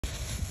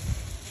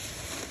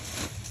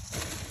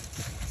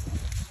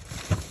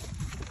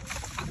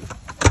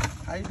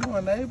How you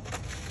doing, neighbor?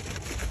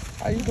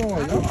 How you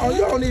doing? You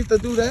don't need to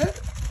do that.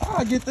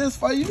 I'll get this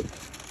for you.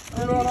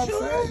 You know what I'm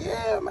saying?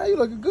 Yeah, man, you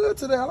looking good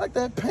today. I like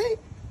that pink.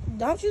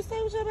 Don't you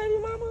stay with your baby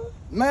mama?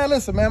 Man,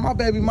 listen, man, my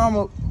baby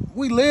mama,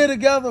 we live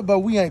together, but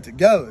we ain't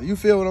together. You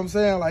feel what I'm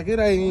saying? Like, it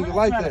ain't even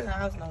like that.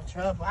 Cause no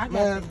trouble.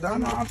 Man,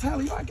 I'm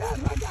telling you, I got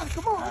it.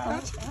 Come on, I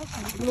got you.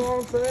 You know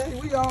what I'm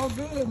saying? We all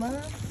good,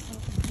 man.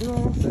 You know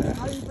what I'm saying?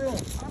 How you been?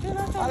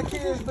 How the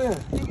kids been?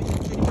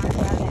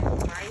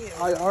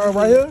 All right,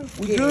 right here?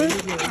 We good?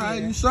 All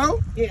right, you sure?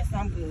 Yes,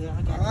 I'm good.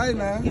 All right,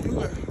 man.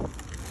 Good.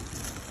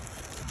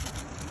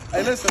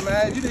 Hey, listen,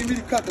 man, you need me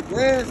to cut the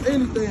grass,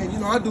 anything. You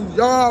know, I do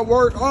yard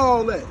work,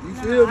 all that. You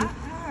feel me? I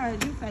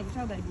heard you say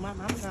your baby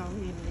mama. I'm going ahead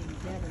and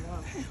leave that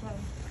alone.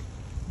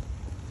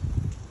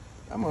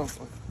 That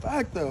motherfucker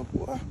back there,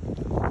 boy.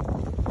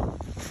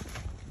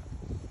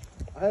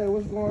 Hey,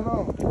 what's going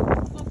on?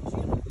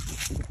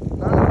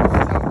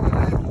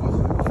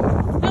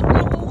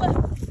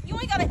 You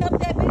ain't gotta help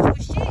that bitch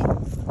with shit.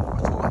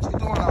 What you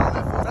doing all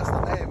that for? That's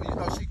the neighbor. You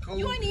know she cool.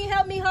 You ain't even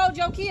help me hold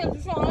your kids.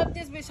 You trying to help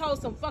this bitch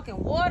hold some fucking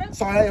water?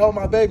 So I ain't hold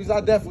my babies.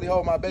 I definitely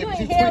hold my babies. You ain't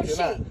tweaking help shit.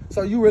 now.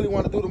 So you really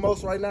want to do the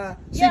most right now?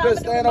 Yeah, She been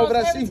standing over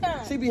there. she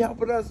She be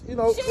helping us. You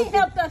know. She ain't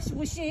helped us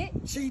with shit.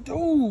 She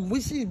do.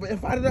 She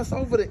invited us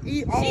over to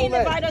eat. All She didn't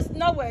that. invite us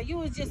nowhere. You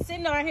was just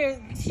sitting right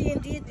here. She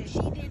ain't did this. She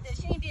did this.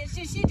 She ain't did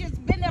shit. She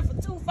just been there for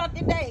 2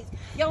 fucking days.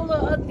 Your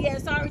little ugly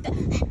ass sorry.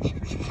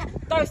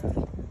 Thirsty.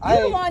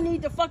 You the one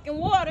need the fucking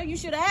water. You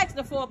should have asked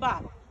her for a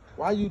bottle.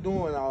 Why you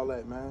doing all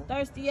that, man?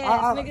 Thirsty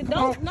ass nigga.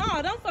 Don't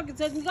fucking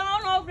touch me. Go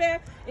on over there.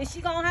 And she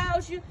gonna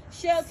house you,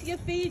 shelter you,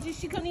 feed you.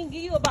 She couldn't even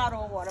give you a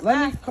bottle of water.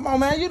 Come on,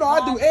 man. You know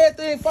I do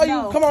everything for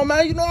you. Come on,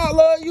 man. You know I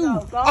love you.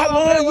 I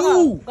love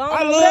you.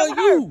 I love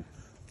you.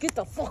 Get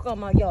the fuck out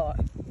my yard.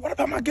 What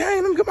about my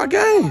game? Let me get my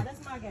game.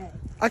 That's my game.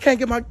 I can't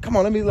get my. Come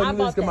on, let me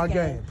just get my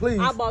game, please.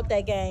 I bought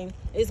that game.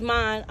 It's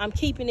mine. I'm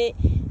keeping it.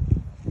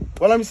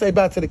 Well, let me say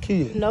back to the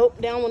kids. Nope,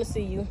 they don't want to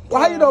see you.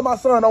 Well, how you know my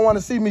son don't want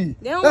to see me?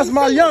 That's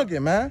my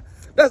youngin', man.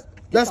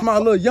 That's my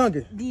little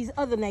youngin'. These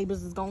other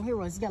neighbors is gonna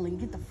hear us yelling,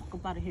 get the fuck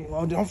up out of here.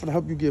 Well, I'm finna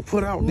help you get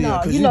put out there, no,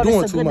 because you you're know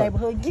doing this is a too good much.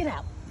 neighborhood. Get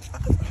out.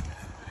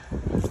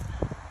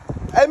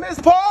 Hey, Miss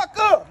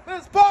Parker!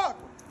 Miss Parker!